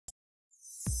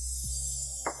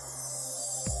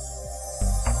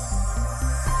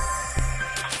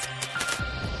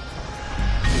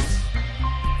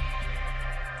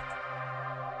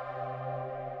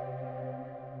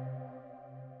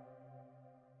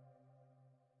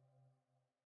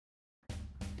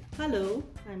Hello,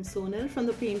 I'm Sonal from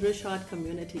the Paintbrush Art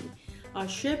community. Our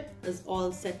ship is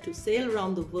all set to sail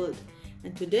around the world,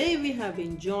 and today we have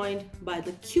been joined by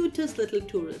the cutest little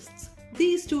tourists.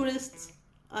 These tourists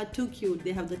are too cute.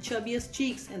 They have the chubbiest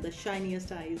cheeks and the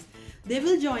shiniest eyes. They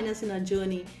will join us in our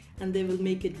journey and they will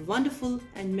make it wonderful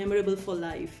and memorable for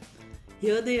life.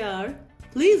 Here they are.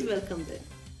 Please welcome them.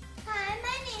 Hi,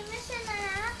 my name is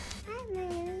Shanana. Hi, my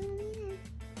name is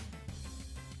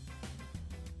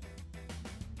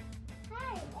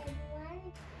Hi, everyone.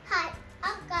 Hi,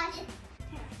 I've got it.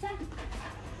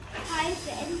 Hi,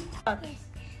 friends. Yes.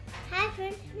 Hi,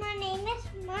 friends. My name is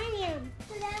Mariam.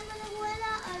 Today I'm going to go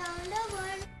around the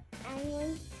world. I'm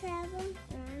going to travel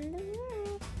around the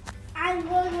world. I'm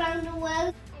going around the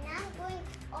world. And I'm going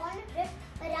on a trip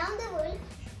around the world.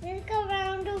 Let's go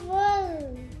around the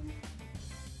world.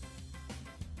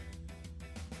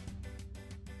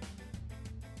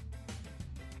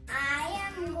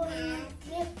 I am going to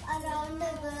trip around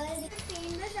the world.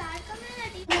 Famous art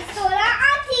community. Miss Sola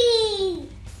Auntie.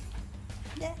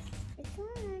 Yes. Miss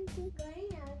Sola Auntie. Going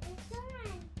out with Sola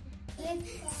Auntie.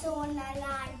 With Sola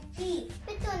Auntie.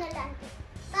 With Sola Auntie.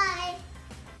 Bye.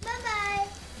 Bye bye.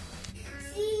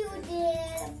 See you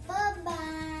there. Bye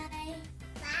bye.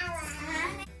 Bye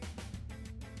bye.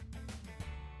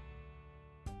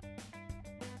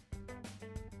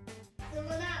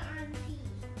 Sola Auntie.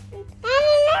 I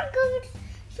will not go with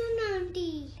Sola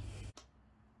Auntie.